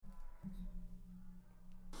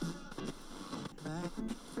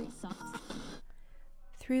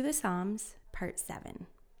Through the Psalms, Part 7.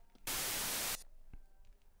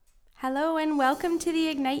 Hello and welcome to the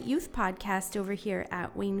Ignite Youth Podcast over here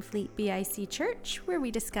at Waynfleet BIC Church, where we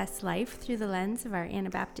discuss life through the lens of our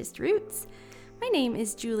Anabaptist roots. My name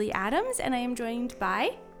is Julie Adams, and I am joined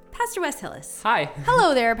by Pastor Wes Hillis. Hi.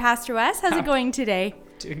 Hello there, Pastor Wes. How's it going today?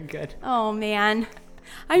 Doing good. Oh, man.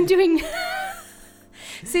 I'm doing...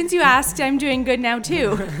 Since you asked, I'm doing good now,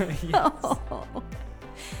 too. Oh.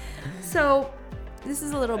 So... This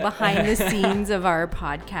is a little behind the scenes of our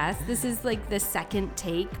podcast. This is like the second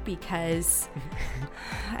take because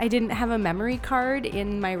I didn't have a memory card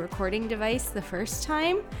in my recording device the first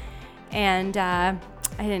time. And I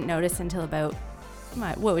didn't notice until about,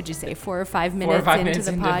 what would you say, 4 or 5 minutes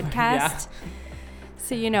into the podcast.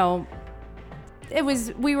 Yeah.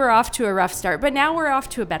 So, we were off to a rough start, but now we're off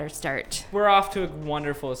to a better start. We're off to a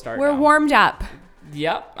wonderful start. We're now. Warmed up.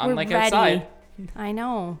 Yep, I'm we're like ready. outside. I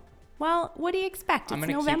know. Well, what do you expect? It's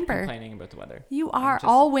November. Keep complaining about the weather. You are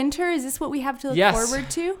all winter? Is this what we have to look forward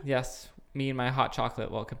to? Yes. Me and my hot chocolate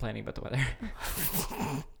while complaining about the weather.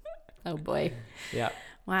 Oh, boy. Yeah.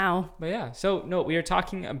 Wow. But yeah, so no, we are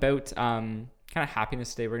talking about kind of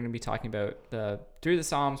happiness today. We're going to be talking about through the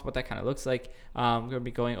Psalms, what that kind of looks like. We're going to be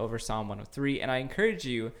going over Psalm 103. And I encourage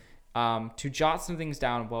you to jot some things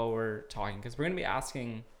down while we're talking, because we're going to be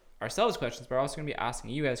asking ourselves questions, but we're also going to be asking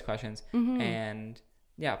you guys questions. Mm-hmm. And...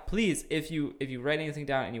 yeah, please, if you write anything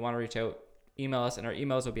down and you want to reach out, email us, and our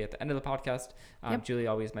emails will be at the end of the podcast. Yep. Julie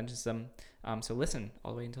always mentions them. So listen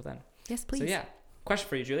all the way until then. Yes, please. So yeah, question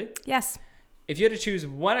for you, Julie. Yes. If you had to choose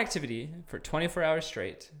one activity for 24 hours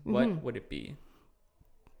straight, what would it be?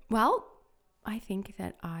 Well, I think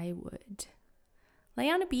that I would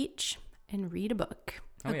lay on a beach and read a book,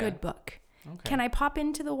 good book. Okay. Can I pop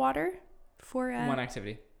into the water for one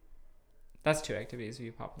activity? That's 2 activities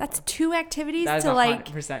you pop. That's 2 activities that is to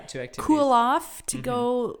 100% 2 activities. Cool off to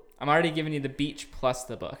go. I'm already giving you the beach plus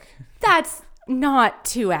the book. That's not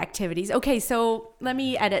 2 activities. Okay, so let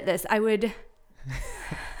me edit this. I would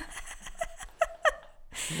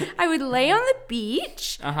lay on the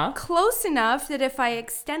beach close enough that if I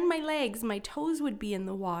extend my legs, my toes would be in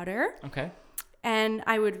the water. Okay. And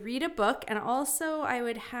I would read a book, and also I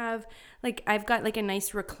would have, I've got a nice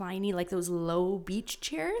recliney, those low beach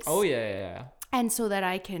chairs. Oh, yeah. And so that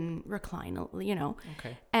I can recline,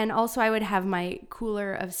 Okay. And also I would have my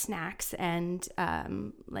cooler of snacks and,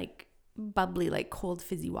 bubbly, cold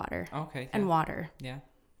fizzy water. Okay. Yeah. And water. Yeah.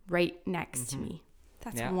 Right next to me.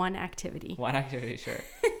 That's one activity. One activity, sure.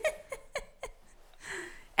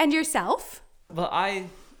 And yourself? Well,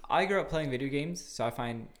 I grew up playing video games, so I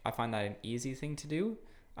find that an easy thing to do.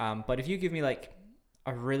 But if you give me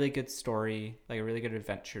a really good story, a really good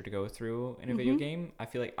adventure to go through in a video game, I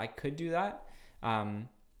feel like I could do that.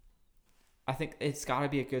 I think it's got to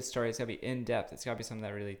be a good story. It's got to be in depth. It's got to be something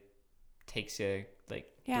that really takes you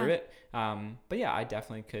through it. But yeah, I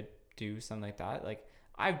definitely could do something like that.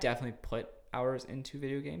 I've definitely put hours into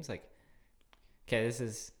video games. Okay, this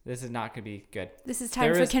is not going to be good. This is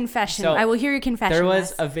time for confession. I will hear your confession. There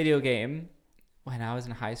was a video game when I was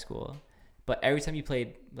in high school, but every time you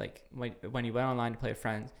played, when you went online to play with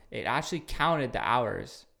friends, it actually counted the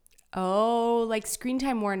hours. Oh, screen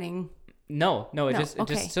time warning. No,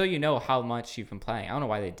 just so you know how much you've been playing. I don't know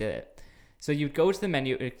why they did it. So you'd go to the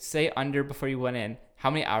menu, it'd say under before you went in how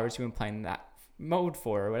many hours you've been playing that mode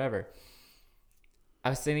for or whatever. I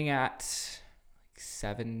was sitting at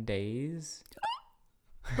 7 days.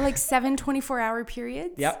 7 24-hour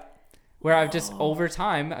periods? Yep. Where I've just, over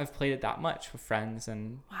time, I've played it that much with friends.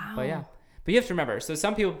 Wow. But yeah. But you have to remember, so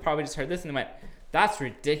some people probably just heard this and they went, that's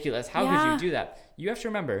ridiculous. How could you do that? You have to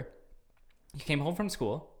remember, you came home from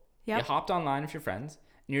school, you hopped online with your friends,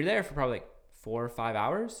 and you're there for probably 4 or 5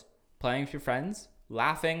 hours playing with your friends,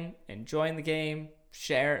 laughing, enjoying the game,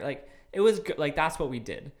 share. It was good. That's what we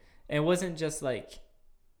did. And it wasn't just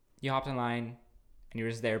you hopped online and you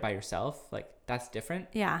were just there by yourself. That's different.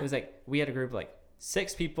 Yeah. It was we had a group of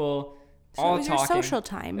 6 people, all talking. It was your social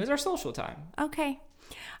time. It was our social time. Okay.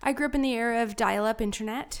 I grew up in the era of dial-up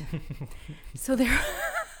internet. So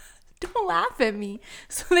don't laugh at me.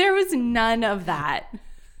 So there was none of that.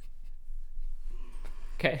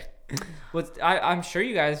 Okay. Well, I'm sure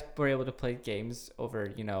you guys were able to play games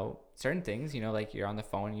over, certain things, you're on the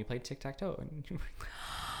phone and you play tic-tac-toe.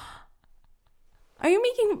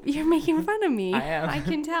 You're making fun of me. I am. I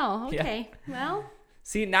can tell. Okay. Yeah. Well.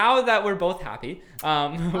 See, now that we're both happy.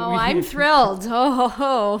 I'm thrilled.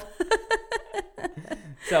 Oh.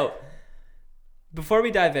 So, before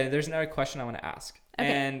we dive in, there's another question I want to ask. Okay.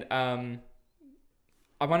 And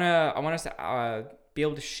I want us to be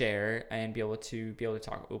able to share and be able to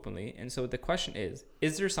talk openly. And so the question is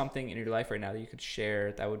there something in your life right now that you could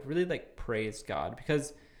share that would really like praise God?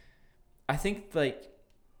 Because I think like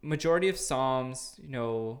majority of Psalms, you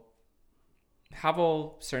know, have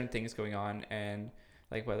all certain things going on, and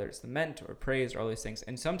like whether it's lament or praise or all these things.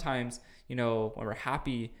 And sometimes, you know, when we're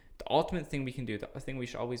happy, the ultimate thing we can do, the thing we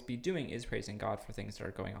should always be doing, is praising God for things that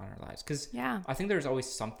are going on in our lives. Because I think there's always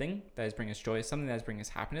something that is bringing us joy, something that is bringing us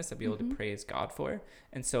happiness, that be able to praise God for.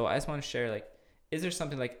 And so I just want to share, like, is there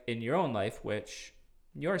something like in your own life which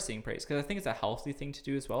you're seeing praise? Because I think it's a healthy thing to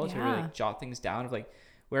do as well, to really like jot things down of like,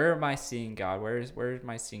 where am I seeing God? Where am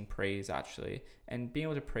I seeing praise actually? And being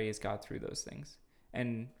able to praise God through those things.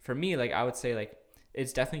 And for me, like, I would say like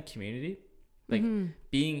it's definitely community. Like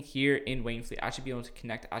being here in Waynefleet, actually being able to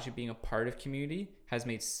connect, actually being a part of community has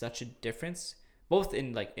made such a difference, both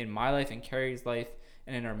in like in my life and Carrie's life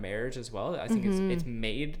and in our marriage as well. I think it's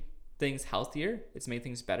made things healthier. It's made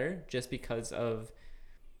things better just because of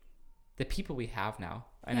the people we have now.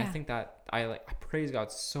 And I think that I praise God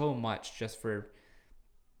so much just for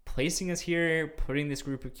placing us here, putting this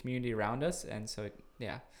group of community around us. And so,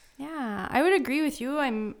 yeah, I would agree with you.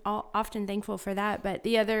 I'm often thankful for that. But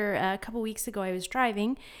the other couple weeks ago, I was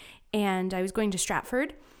driving and I was going to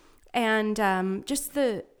Stratford, and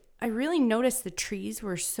I really noticed the trees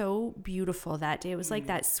were so beautiful that day. It was like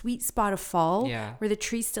that sweet spot of fall where the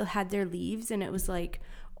trees still had their leaves, and it was like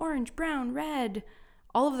orange, brown, red.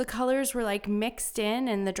 All of the colors were like mixed in,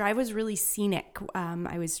 and the drive was really scenic.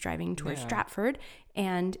 I was driving towards Stratford,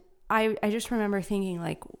 and I just remember thinking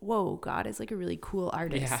like, whoa, God is like a really cool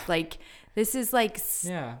artist. Yeah. Like this is like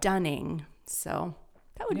stunning. So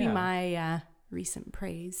that would be my recent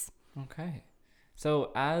praise. Okay.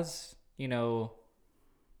 So as you know,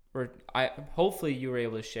 hopefully you were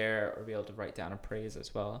able to share or be able to write down a praise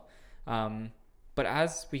as well. But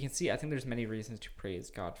as we can see, I think there's many reasons to praise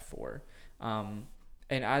God for. And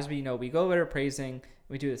as we know, we go about our praising,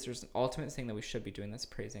 we do this. There's an ultimate thing that we should be doing, that's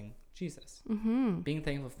praising Jesus. Being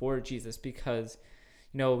thankful for Jesus, because,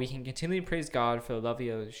 you know, we can continually praise God for the love he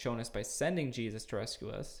has shown us by sending Jesus to rescue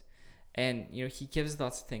us. And, you know, he gives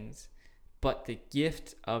lots of things, but the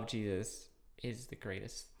gift of Jesus is the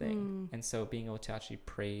greatest thing. And so being able to actually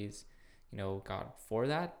praise, you know, God for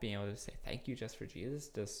that, being able to say thank you just for Jesus,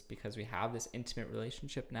 just because we have this intimate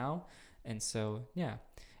relationship now. And so, yeah.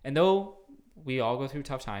 And though we all go through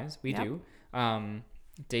tough times, we do.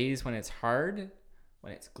 Days when it's hard,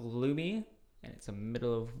 when it's gloomy, and it's the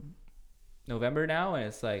middle of November now, and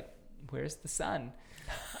it's like, where's the sun?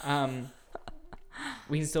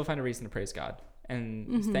 We can still find a reason to praise God.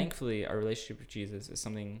 And thankfully, our relationship with Jesus is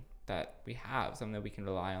something that we have, something that we can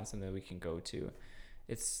rely on, something that we can go to.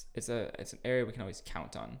 It's an area we can always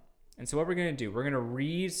count on. And so what we're going to do, we're going to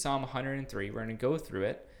read Psalm 103. We're going to go through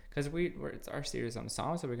it, because it's our series on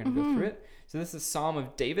Psalms, so we're going to go through it. So this is Psalm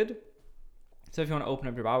of David. So if you want to open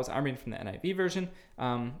up your Bibles, I'm reading from the NIV version,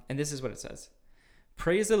 and this is what it says.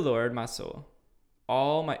 Praise the Lord, my soul.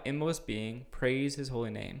 All my inmost being, praise his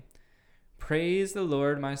holy name. Praise the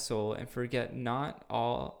Lord, my soul, and forget not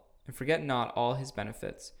all his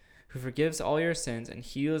benefits, who forgives all your sins and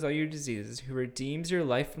heals all your diseases, who redeems your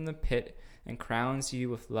life from the pit and crowns you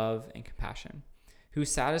with love and compassion, who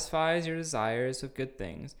satisfies your desires with good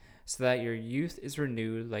things, so that your youth is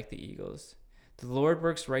renewed like the eagles. The Lord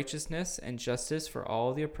works righteousness and justice for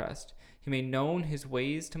all the oppressed. He made known his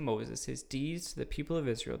ways to Moses, his deeds to the people of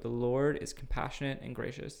Israel. The Lord is compassionate and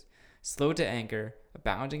gracious, slow to anger,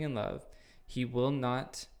 abounding in love. He will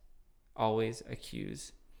not always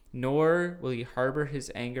accuse, nor will he harbor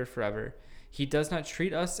his anger forever. He does not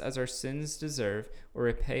treat us as our sins deserve, or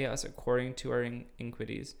repay us according to our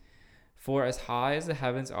iniquities. For as high as the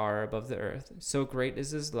heavens are above the earth, so great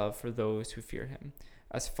is his love for those who fear him.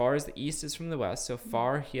 As far as the east is from the west, so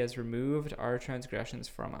far he has removed our transgressions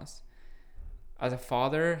from us. As a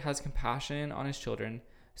father has compassion on his children,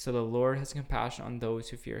 so the Lord has compassion on those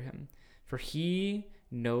who fear him. For he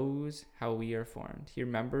knows how we are formed. He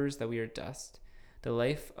remembers that we are dust. The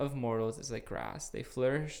life of mortals is like grass. They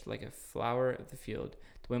flourish like a flower of the field.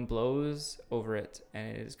 The wind blows over it,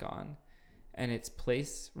 and it is gone, and its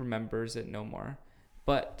place remembers it no more.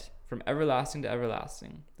 But from everlasting to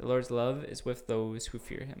everlasting, the Lord's love is with those who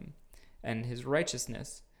fear him, and his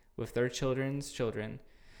righteousness with their children's children,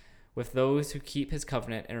 with those who keep his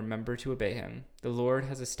covenant and remember to obey him. The Lord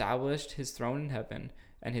has established his throne in heaven,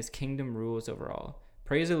 and his kingdom rules over all.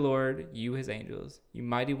 Praise the Lord, you his angels, you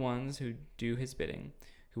mighty ones who do his bidding,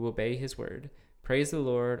 who obey his word. Praise the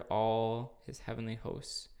Lord, all his heavenly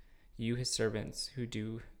hosts, you his servants who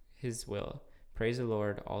do his will. Praise the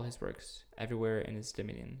Lord, all his works, everywhere in his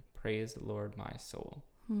dominion. Praise the Lord, my soul.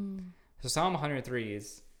 So Psalm 103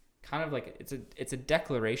 is kind of like it's a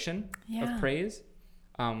declaration of praise.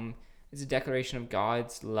 It's a declaration of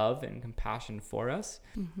God's love and compassion for us.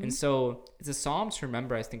 And so it's a psalm to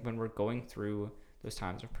remember, I think, when we're going through those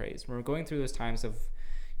times of praise, when we're going through those times of,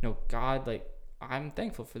 God, like, I'm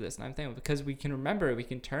thankful for this, and I'm thankful because we can remember, we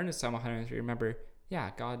can turn to Psalm 103, remember,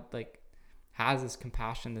 God, like, has this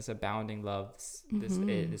compassion, this abounding love,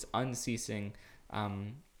 this unceasing,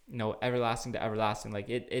 everlasting to everlasting. Like,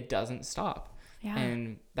 it doesn't stop. Yeah.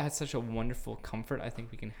 And that's such a wonderful comfort I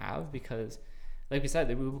think we can have, because like we said,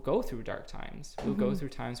 we will go through dark times. We'll go through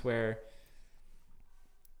times where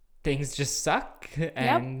things just suck.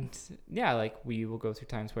 And like we will go through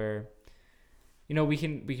times where, we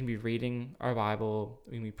can be reading our Bible,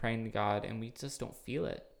 we can be praying to God, and we just don't feel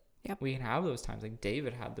it. Yep. We can have those times. Like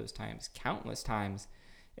David had those times, countless times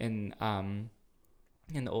in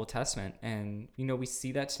the Old Testament. And, we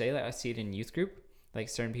see that today. Like I see it in youth group. Like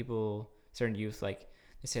certain youth, like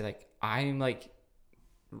they say, like,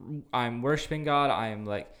 I'm worshiping God.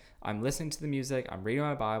 I'm listening to the music. I'm reading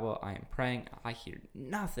my Bible. I am praying. I hear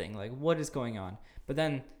nothing. Like, what is going on? But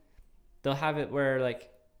then they'll have it where, like,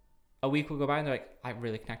 a week will go by and they're like, I'm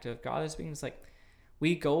really connected with God this week. And it's like,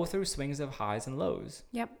 we go through swings of highs and lows.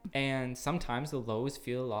 Yep. And sometimes the lows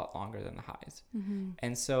feel a lot longer than the highs.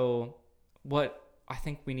 And so what I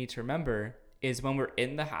think we need to remember is when we're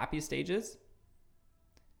in the happy stages,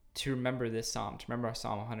 to remember this psalm, to remember our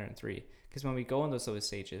Psalm 103. Because when we go in those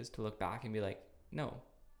stages, to look back and be like, no,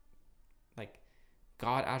 like,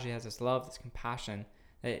 God actually has this love, this compassion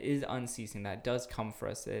that is unceasing, that does come for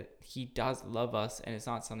us, that he does love us, and it's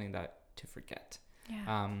not something that to forget.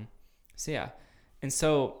 And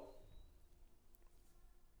so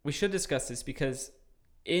we should discuss this, because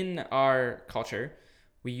in our culture,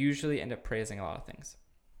 we usually end up praising a lot of things.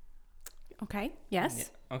 Okay.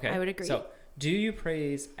 Yes. Yeah. Okay. I would agree. So, do you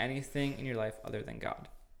praise anything in your life other than God?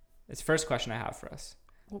 It's the first question I have for us.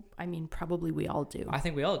 Well, I mean, probably we all do. I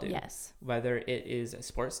think we all do. Yes. Whether it is a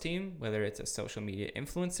sports team, whether it's a social media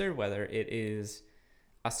influencer, whether it is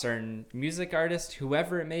a certain music artist,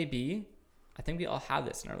 whoever it may be, I think we all have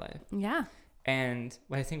this in our life. Yeah. And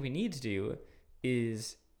what I think we need to do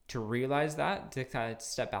is to realize that, to kind of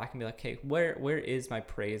step back and be like, okay, where is my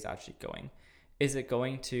praise actually going? Is it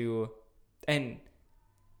going to, and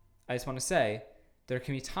I just want to say, there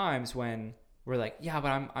can be times when we're like, yeah,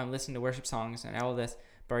 but I'm listening to worship songs and all this,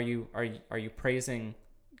 but are you praising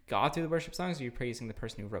God through the worship songs, or are you praising the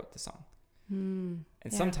person who wrote the song? And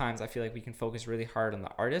sometimes I feel like we can focus really hard on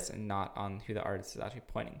the artist and not on who the artist is actually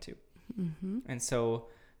pointing to. And so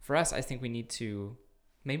for us, I think we need to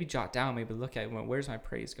maybe jot down, maybe look at, where's my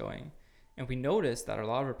praise going? And we notice that a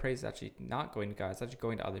lot of our praise is actually not going to God. It's actually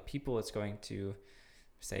going to other people. It's going to,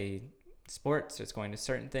 say, sports. It's going to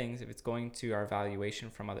certain things. If it's going to our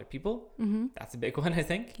valuation from other people, that's a big one, I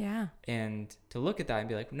think. Yeah. And to look at that and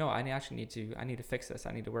be like, no, I need to fix this.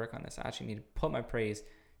 I need to work on this. I actually need to put my praise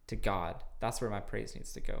to God. That's where my praise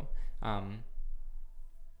needs to go.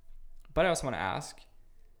 But I also want to ask,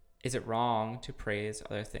 is it wrong to praise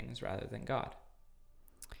other things rather than God?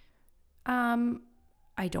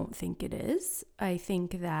 I don't think it is. I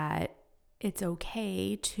think that it's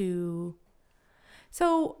okay to.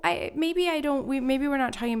 So maybe we're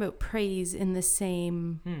not talking about praise in the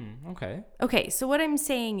same. Okay. Okay. So what I'm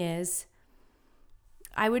saying is,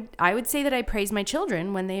 I would say that I praise my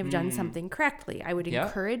children when they have done something correctly. I would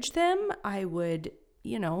encourage them. I would,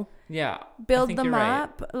 build them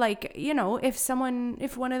up. Right. Like, if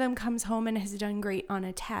one of them comes home and has done great on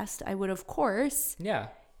a test, I would, of course,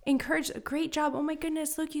 encourage, a great job. Oh my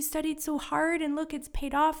goodness, look, you studied so hard and look, it's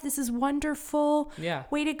paid off. This is wonderful. Yeah.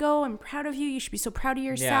 Way to go. I'm proud of you. You should be so proud of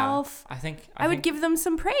yourself. Yeah. I would give them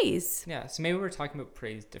some praise. Yeah. So maybe we're talking about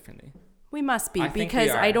praise differently. We must be, because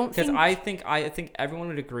I think everyone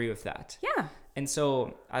would agree with that. Yeah. And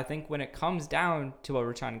so I think when it comes down to what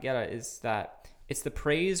we're trying to get at is that it's the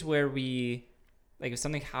praise where we, like, if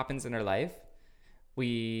something happens in our life, how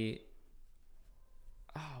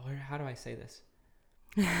do I say this?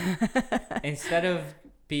 Instead of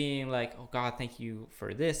being like, oh God, thank you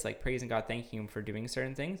for this, like praising God, thanking him for doing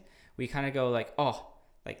certain things, we kind of go like,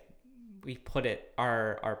 we put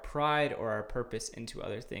our pride or our purpose into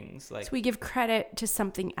other things. Like, so we give credit to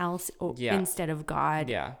something else instead of God.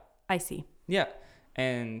 Yeah. I see. Yeah.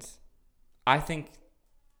 And I think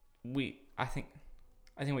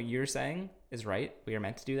what you're saying is right. We are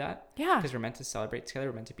meant to do that. Yeah. Because we're meant to celebrate together.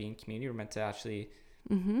 We're meant to be in community. We're meant to actually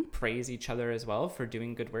praise each other as well for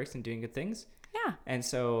doing good works and doing good things. Yeah. And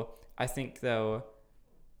so I think, though,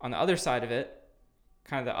 on the other side of it,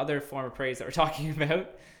 kind of the other form of praise that we're talking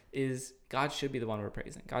about is God should be the one we're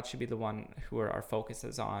praising. God should be the one who our focus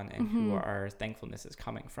is on and who our thankfulness is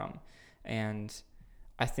coming from. And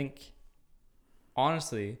I think,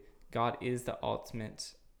 honestly, God is the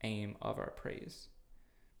ultimate aim of our praise.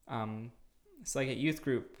 It's like at youth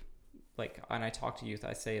group, like, and I talk to youth,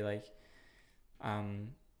 I say like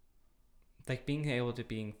being able to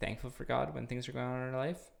being thankful for God when things are going on in our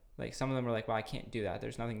life. Like some of them are like, well, I can't do that.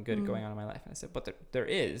 There's nothing good going on in my life. And I said, but there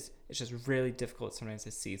is. It's just really difficult sometimes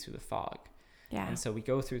to see through the fog. Yeah. And so we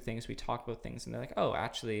go through things, we talk about things, and they're like, oh,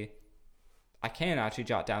 actually, I can actually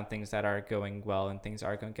jot down things that are going well and things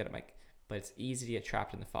are going good. I'm like, but it's easy to get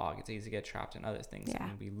trapped in the fog. It's easy to get trapped in other things. Yeah.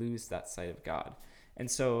 And we lose that sight of God.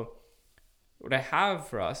 And so what I have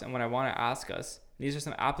for us and what I want to ask us, these are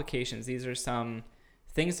some applications. These are some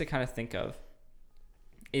things to kind of think of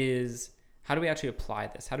is, how do we actually apply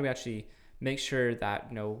this? How do we actually make sure that,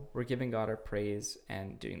 you know, we're giving God our praise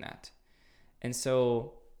and doing that? And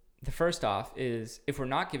so the first off is, if we're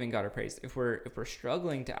not giving God our praise, if we're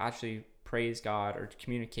struggling to actually praise God or to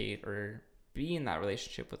communicate or be in that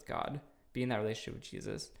relationship with God, be in that relationship with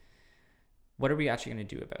Jesus, what are we actually going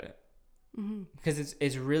to do about it? Because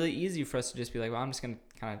it's really easy for us to just be like, well, I'm just going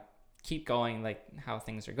to kind of keep going like how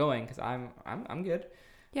things are going because I'm good.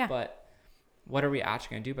 Yeah. But what are we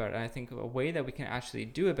actually going to do about it? And I think a way that we can actually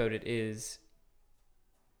do about it is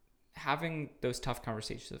having those tough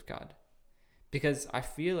conversations with God. Because I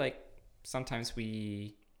feel like sometimes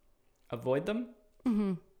we avoid them.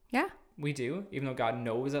 Yeah. We do, even though God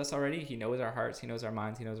knows us already. He knows our hearts. He knows our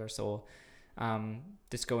minds. He knows our soul.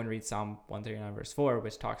 Just go and read Psalm 139 verse 4,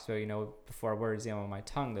 which talks about, you know, before words come on my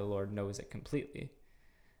tongue, the Lord knows it completely.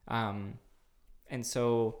 And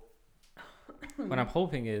so what I'm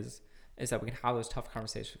hoping is that we can have those tough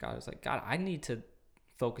conversations with God. It's like, God, I need to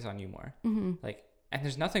focus on you more. Like, and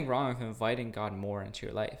there's nothing wrong with inviting God more into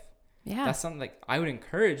your life. Yeah. That's something like I would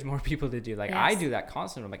encourage more people to do. Like, Yes. I do that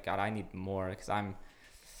constantly. I'm like, God, I need more because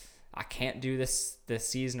I can't do this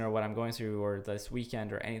season or what I'm going through or this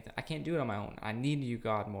weekend or anything. I can't do it on my own. I need you,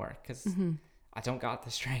 God, more because I don't got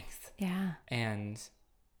the strength. Yeah. And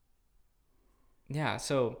yeah,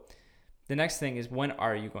 so the next thing is, when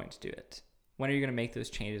are you going to do it? When are you going to make those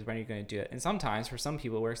changes? When are you going to do it? And sometimes for some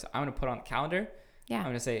people it works. I'm going to put on the calendar. Yeah. I'm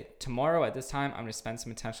going to say, tomorrow at this time, I'm going to spend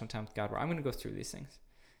some intentional time with God where I'm going to go through these things.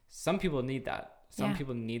 Some people need that. Some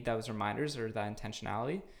people need those reminders or that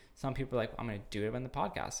intentionality. Some people are like, I'm going to do it when the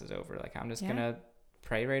podcast is over. Like, I'm just going to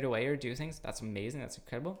pray right away or do things. That's amazing. That's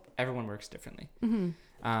incredible. Everyone works differently.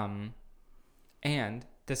 And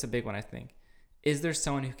this is a big one, I think. Is there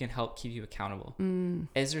someone who can help keep you accountable?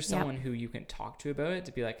 Is there someone who you can talk to about it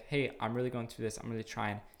to be like, hey, I'm really going through this. I'm really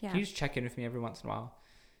trying. Can you just check in with me every once in a while?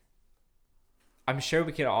 I'm sure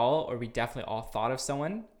we could all, or we definitely all thought of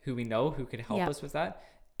someone who we know who could help us with that.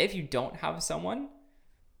 If you don't have someone,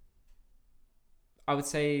 I would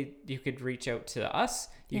say you could reach out to us.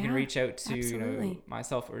 You can reach out to you know,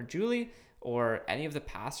 myself or Julie or any of the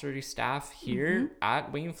pastor staff here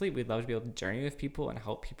at Wing and Fleet. We'd love to be able to journey with people and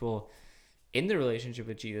help people in the relationship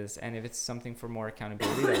with Jesus. And if it's something for more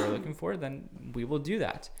accountability that we're looking for, then we will do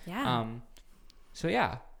that. So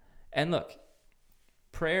yeah. And look,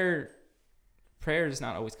 prayer does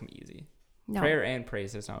not always come easy. No. Prayer and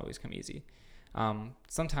praise does not always come easy.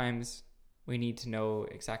 Sometimes we need to know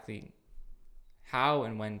exactly how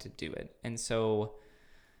and when to do it. And so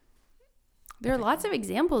there are lots of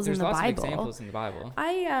examples in the Bible. There's lots of examples in the Bible.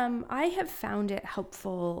 I have found it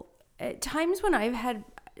helpful at times when I've had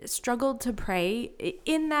struggled to pray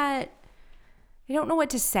in that I don't know what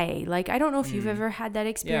to say. Like, I don't know if you've ever had that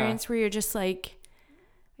experience where you're just like,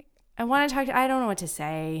 I want to talk to, I don't know what to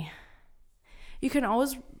say. You can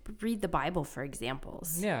always read the Bible for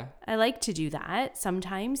examples. Yeah. I like to do that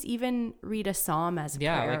sometimes, even read a psalm as a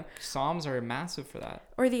prayer. Yeah, like psalms are massive for that.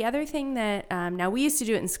 Or the other thing that, now we used to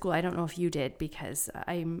do it in school. I don't know if you did because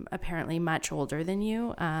I'm apparently much older than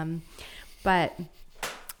you. But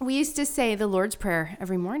we used to say the Lord's Prayer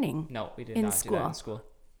every morning. No, we did not do that in school.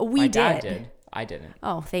 My dad did. I didn't.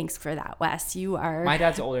 Oh, thanks for that, Wes. You are my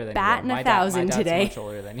dad's older than batting you. My 1,000 today. My dad's much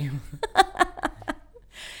older than you.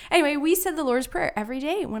 Anyway, we said the Lord's Prayer every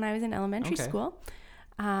day when I was in elementary school.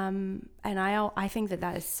 And I think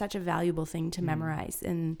that is such a valuable thing to memorize.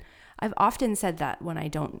 And I've often said that when I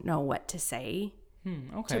don't know what to say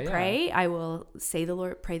to pray, I will say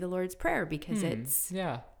pray the Lord's Prayer because it's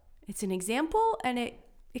an example and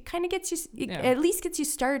it kind of gets you, at least gets you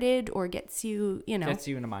started or gets you, gets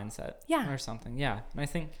you in a mindset or something. Yeah. And I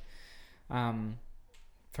think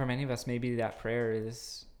for many of us, maybe that prayer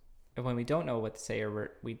is, when we don't know what to say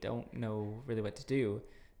or we don't know really what to do,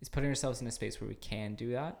 is putting ourselves in a space where we can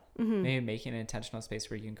do that. Maybe making an intentional space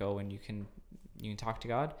where you can go and you can you can talk to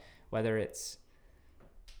God, whether it's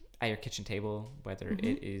at your kitchen table, whether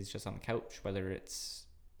it is just on the couch, whether it's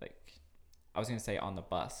like, I was going to say on the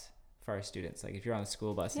bus for our students. Like if you're on the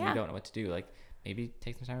school bus and you don't know what to do, like maybe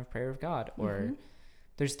take some time of prayer with God, or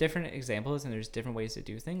there's different examples and there's different ways to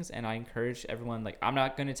do things. And I encourage everyone, like, I'm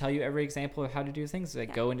not going to tell you every example of how to do things.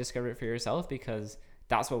 Like go and discover it for yourself, because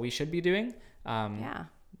that's what we should be doing.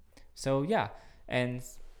 So yeah. And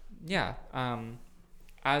yeah,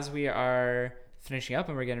 as we are finishing up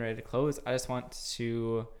and we're getting ready to close, I just want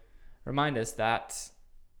to remind us that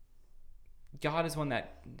God is one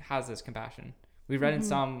that has this compassion. We read in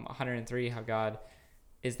Psalm 103 how God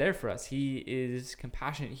is there for us. He is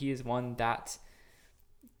compassionate. He is one that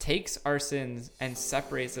takes our sins and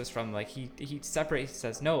separates us from, like, he separates, he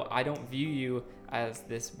says, no, I don't view you as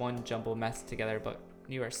this one jumbled mess together, but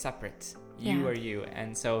you are separate. You are you.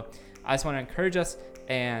 And so I just want to encourage us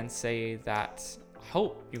and say that I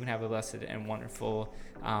hope you can have a blessed and wonderful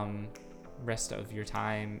rest of your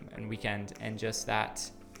time and weekend, and just that,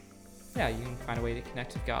 you can find a way to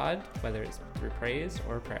connect with God, whether it's through praise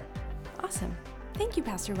or prayer. Awesome. Thank you,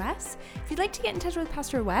 Pastor Wes. If you'd like to get in touch with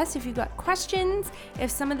Pastor Wes, if you've got questions,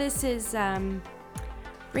 if some of this is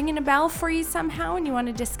ringing a bell for you somehow and you want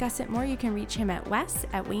to discuss it more, you can reach him at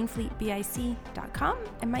wes@waynefleetbic.com,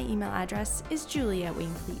 and my email address is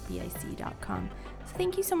julie@waynefleetbic.com. So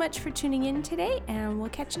thank you so much for tuning in today, and we'll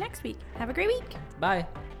catch you next week. Have a great week. Bye.